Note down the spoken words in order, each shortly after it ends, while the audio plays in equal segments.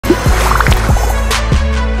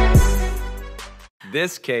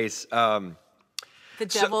This case... The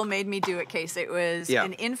Devil Made Me Do It case. It was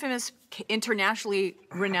an infamous, internationally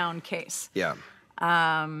renowned case. Yeah.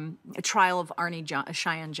 A trial of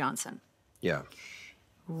Cheyenne Johnson. Yeah.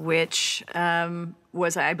 Which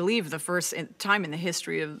was, I believe, the first time in the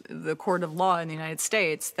history of the court of law in the United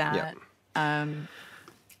States that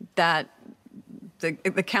that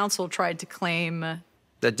the council tried to claim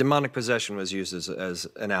that demonic possession was used as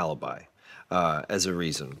an alibi, as a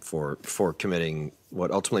reason for committing what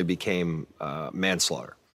ultimately became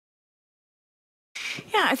manslaughter.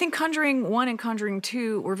 Yeah, I think Conjuring 1 and Conjuring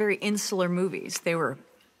 2 were very insular movies. They were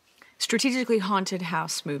strategically haunted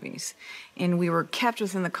house movies, and we were kept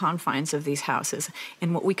within the confines of these houses.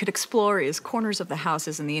 And what we could explore is corners of the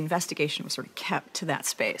houses, and the investigation was sort of kept to that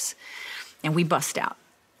space. And we bust out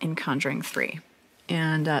in Conjuring 3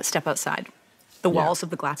 and step outside the walls of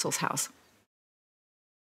the Glatzel's house.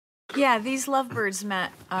 Yeah, these lovebirds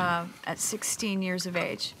met at 16 years of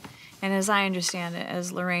age. And as I understand it,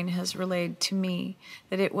 as Lorraine has relayed to me,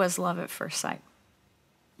 that it was love at first sight.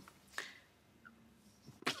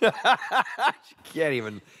 She can't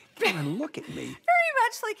even look at me. Very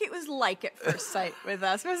much like it was like at first sight with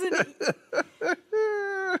us, wasn't it?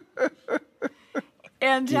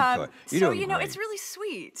 And so, you know, it's really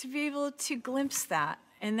sweet to be able to glimpse that.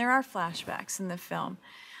 And there are flashbacks in the film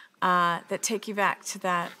that take you back to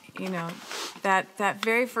that, you know, that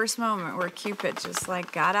very first moment where Cupid just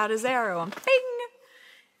like got out his arrow and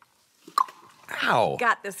bing! Ow.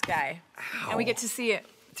 Got this guy. Ow. And we get to see it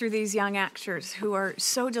through these young actors who are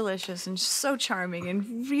so delicious and so charming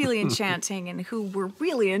and really enchanting and who were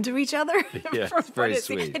really into each other. Yeah, it's very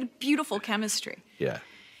sweet. They had beautiful chemistry. Yeah.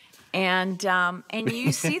 And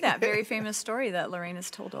you see that very famous story that Lorraine has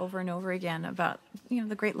told over and over again about, you know,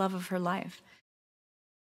 the great love of her life.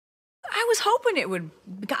 I was hoping it would.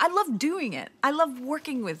 I love doing it. I love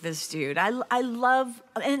working with this dude. I love,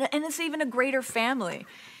 and it's even a greater family.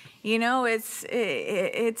 You know, it's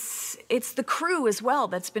the crew as well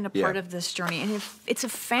that's been a part of this journey, and it's a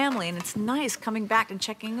family, and it's nice coming back and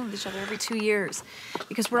checking in with each other every 2 years,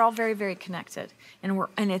 because we're all very, very connected,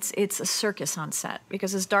 and it's a circus on set.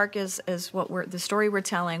 Because as dark as the story we're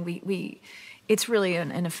telling, it's really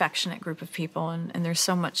an affectionate group of people, and there's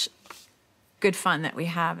so much good fun that we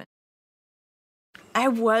have. I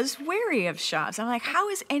was wary of Chaves. I'm like, how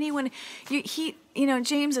is anyone? You know,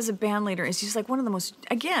 James as a band leader is just like one of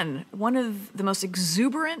the most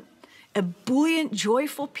exuberant, ebullient,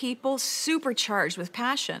 joyful people, supercharged with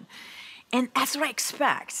passion, and that's what I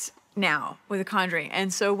expect now with The Conjuring.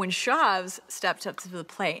 And so when Chaves stepped up to the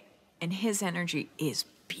plate, and his energy is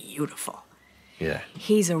beautiful. Yeah,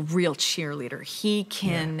 he's a real cheerleader. He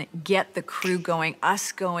can get the crew going,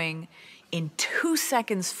 us going, in 2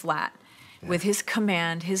 seconds flat. With his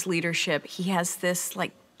command, his leadership, he has this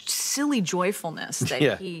like silly joyfulness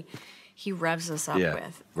that he revs us up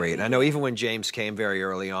with. Great. I know even when James came very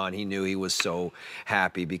early on, he knew he was so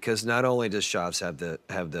happy, because not only does Chaves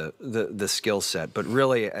have the skill set, but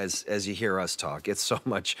really as you hear us talk, it's so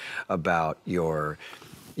much about your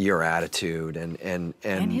attitude and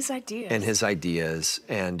his ideas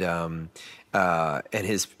and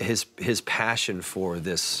his passion for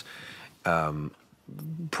this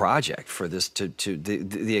project, for this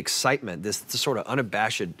the excitement, this sort of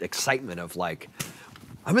unabashed excitement of like,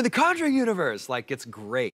 I'm in the Conjuring universe. Like, it's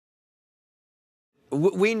great.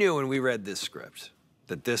 We knew when we read this script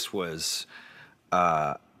that this was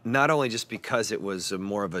not only just because it was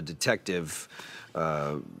more of a detective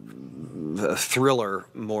thriller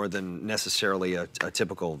more than necessarily a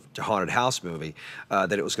typical haunted house movie,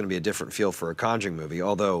 that it was going to be a different feel for a Conjuring movie,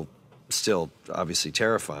 although still obviously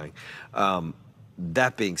terrifying.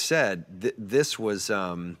 That being said, this was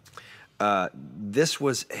a, how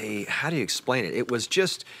do you explain it? It was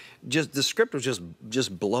just the script was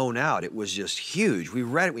just blown out. It was just huge. We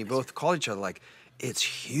read it, we both called each other like, it's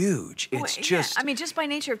huge. It's just... I mean, just by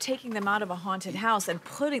nature of taking them out of a haunted house and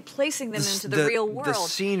placing them into the real world. The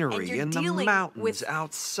scenery and the mountains with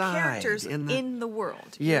outside. Characters in the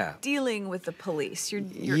world. Yeah. You're dealing with the police. You're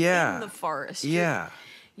in the forest. Yeah.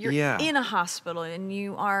 You're in a hospital, and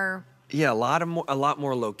you are... Yeah, a lot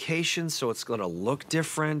more locations, so it's going to look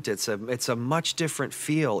different. It's a much different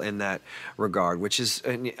feel in that regard, which is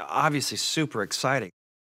obviously super exciting.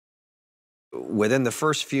 Within the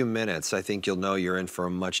first few minutes, I think you'll know you're in for a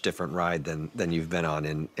much different ride than you've been on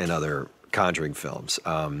in other Conjuring films.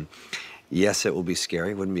 Yes, it will be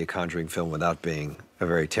scary. It wouldn't be a Conjuring film without being a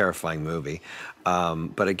very terrifying movie.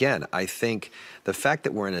 But again, I think the fact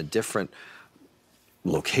that we're in a different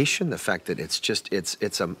location, the fact that it's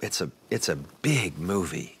a big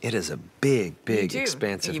movie. It is a big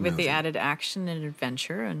expansive movie with the added action and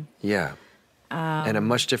adventure, and yeah. and a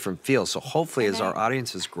much different feel. So hopefully, as our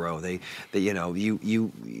audiences grow, they you know, we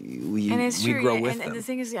grow with them. And the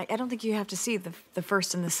thing is, I don't think you have to see the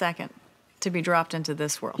first and the second to be dropped into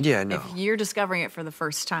this world. Yeah, no. If you're discovering it for the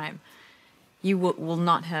first time, you will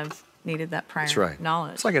not have needed that prior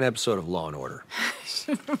knowledge. It's like an episode of Law and Order.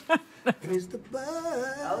 Where's the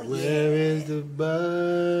buzz? Where is the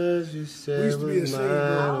buzz? You said we used to be a city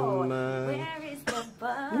girl.